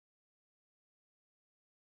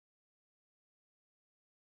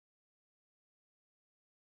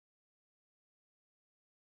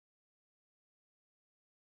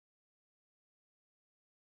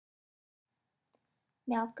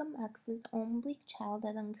Malcolm X's own bleak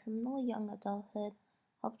childhood and criminal young adulthood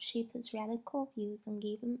helped shape his radical views and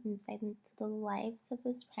gave him insight into the lives of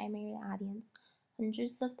his primary audience,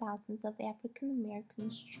 hundreds of thousands of African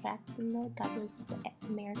Americans trapped in the ghettos of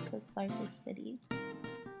America's largest cities.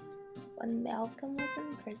 When Malcolm was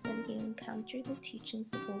in prison, he encountered the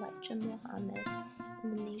teachings of Elijah Muhammad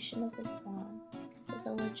and the Nation of Islam.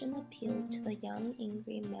 The religion appealed to the young,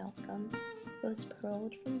 angry Malcolm. He was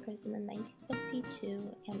paroled from prison in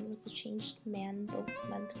 1952 and was a changed man both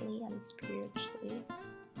mentally and spiritually.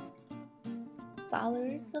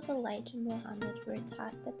 Followers of Elijah Muhammad were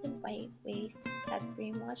taught that the right ways had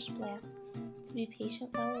brainwashed blacks to be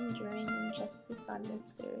patient while enduring injustice on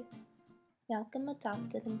this earth. Malcolm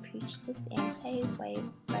adopted and preached this anti-white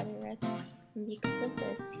rhetoric, and because of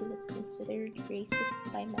this, he was considered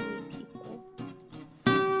racist by many people.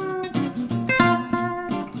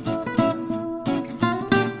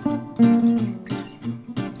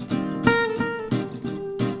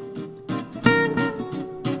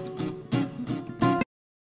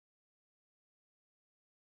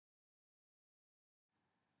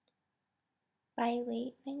 By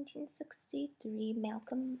late 1963,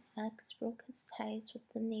 Malcolm X broke his ties with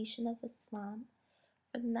the Nation of Islam.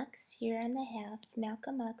 For the next year and a half,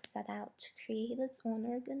 Malcolm X set out to create his own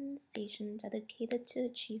organization dedicated to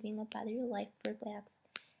achieving a better life for blacks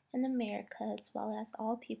in America as well as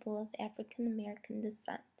all people of African American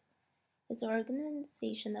descent. His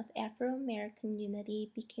Organization of Afro-American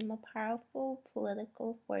Unity became a powerful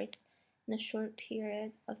political force in a short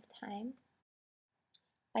period of time.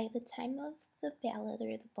 By the time of the ballot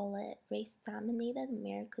or the bullet, race dominated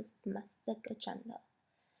America's domestic agenda.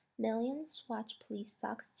 Millions watched police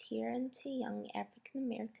dogs tear into young African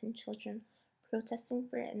American children protesting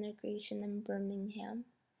for integration in Birmingham.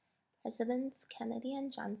 Presidents Kennedy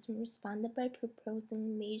and Johnson responded by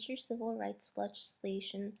proposing major civil rights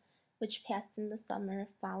legislation, which passed in the summer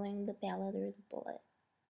following the ballot or the bullet.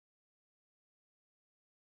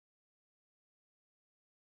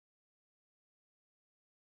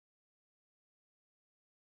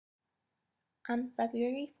 On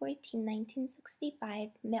February 14, 1965,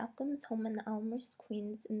 Malcolm's home in Elmhurst,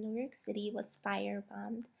 Queens, in New York City was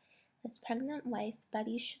firebombed. His pregnant wife,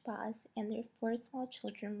 Betty Shabazz, and their 4 small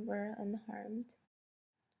children were unharmed.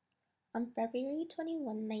 On February 21,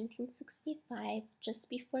 1965, just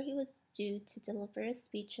before he was due to deliver a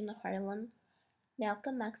speech in Harlem,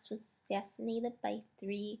 Malcolm X was assassinated by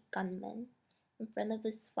 3 gunmen in front of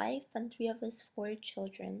his wife and 3 of his 4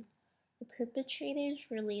 children. The perpetrators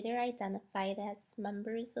were later identified as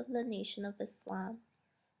members of the Nation of Islam.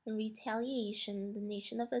 In retaliation, the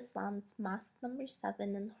Nation of Islam's Mosque No.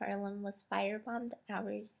 7 in Harlem was firebombed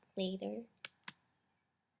hours later.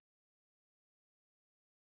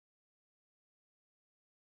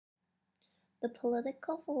 The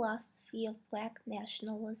political philosophy of black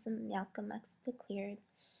nationalism, Malcolm X declared,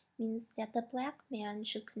 means that the black man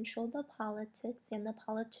should control the politics and the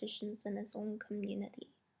politicians in his own community.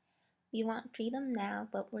 We want freedom now,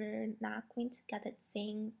 but we're not going to get it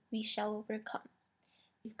saying we shall overcome.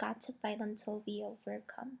 We've got to fight until we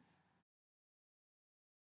overcome.